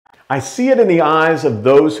I see it in the eyes of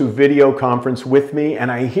those who video conference with me, and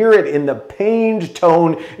I hear it in the pained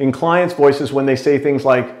tone in clients' voices when they say things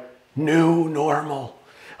like, "New normal."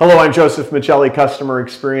 Hello, I'm Joseph Michelli, customer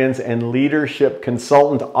experience and leadership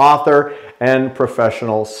consultant, author, and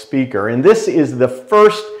professional speaker. And this is the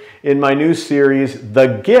first in my new series,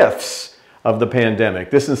 The Gifts of the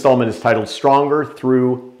Pandemic. This installment is titled Stronger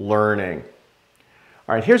Through Learning.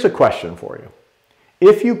 All right, here's a question for you.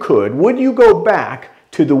 If you could, would you go back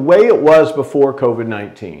to the way it was before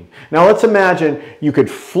COVID-19? Now let's imagine you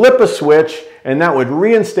could flip a switch and that would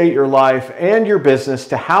reinstate your life and your business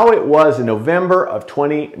to how it was in November of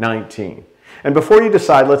 2019. And before you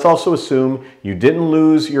decide, let's also assume you didn't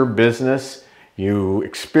lose your business, you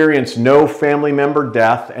experienced no family member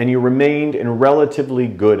death, and you remained in relatively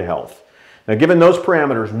good health. Now, given those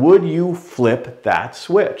parameters, would you flip that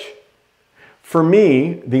switch? For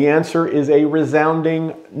me, the answer is a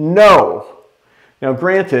resounding no. Now,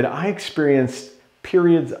 granted, I experienced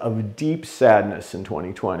periods of deep sadness in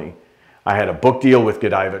 2020. I had a book deal with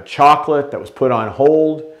Godiva Chocolate that was put on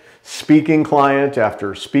hold, speaking client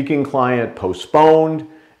after speaking client postponed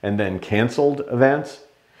and then canceled events.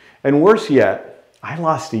 And worse yet, I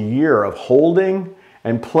lost a year of holding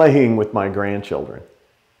and playing with my grandchildren.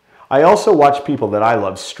 I also watched people that I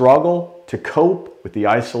love struggle to cope with the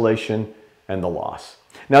isolation and the loss.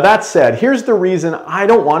 Now that said, here's the reason I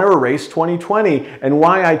don't want to erase 2020 and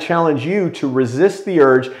why I challenge you to resist the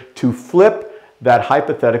urge to flip that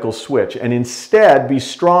hypothetical switch and instead be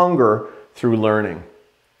stronger through learning.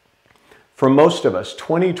 For most of us,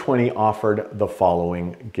 2020 offered the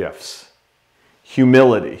following gifts: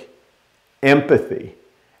 humility, empathy,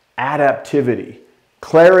 adaptivity,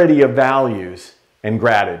 clarity of values, and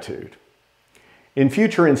gratitude. In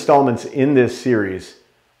future installments in this series,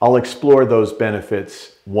 I'll explore those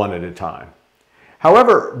benefits one at a time.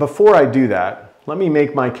 However, before I do that, let me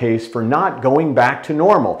make my case for not going back to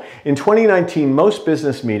normal. In 2019, most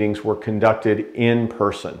business meetings were conducted in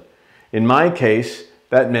person. In my case,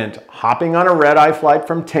 that meant hopping on a red-eye flight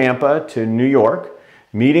from Tampa to New York,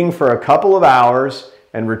 meeting for a couple of hours,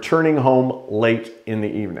 and returning home late in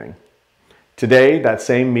the evening. Today, that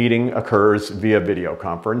same meeting occurs via video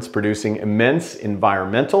conference, producing immense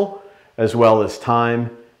environmental as well as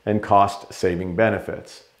time and cost-saving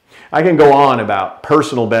benefits. I can go on about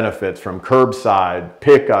personal benefits from curbside,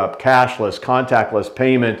 pickup, cashless, contactless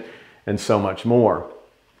payment, and so much more.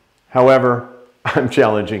 However, I'm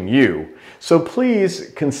challenging you. So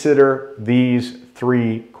please consider these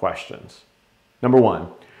three questions. Number one,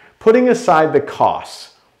 putting aside the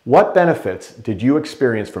costs, what benefits did you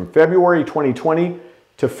experience from February 2020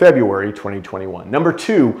 to February 2021? Number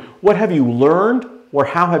two, what have you learned or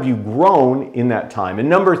how have you grown in that time? And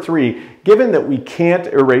number three, given that we can't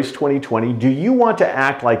erase 2020, do you want to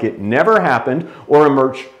act like it never happened or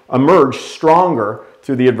emerge stronger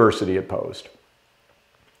through the adversity it posed?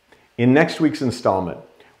 In next week's installment,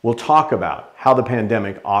 we'll talk about how the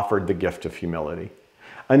pandemic offered the gift of humility.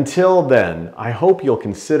 Until then, I hope you'll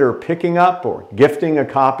consider picking up or gifting a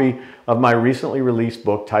copy of my recently released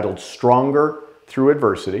book titled Stronger Through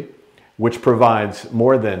Adversity, which provides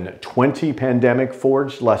more than 20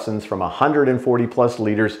 pandemic-forged lessons from 140 plus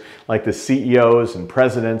leaders like the CEOs and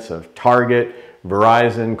presidents of Target,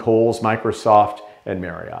 Verizon, Kohl's, Microsoft, and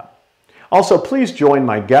Marriott. Also, please join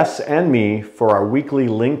my guests and me for our weekly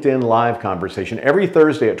LinkedIn Live conversation every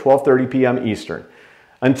Thursday at 12:30 p.m. Eastern.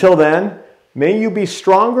 Until then, may you be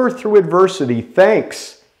stronger through adversity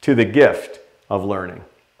thanks to the gift of learning.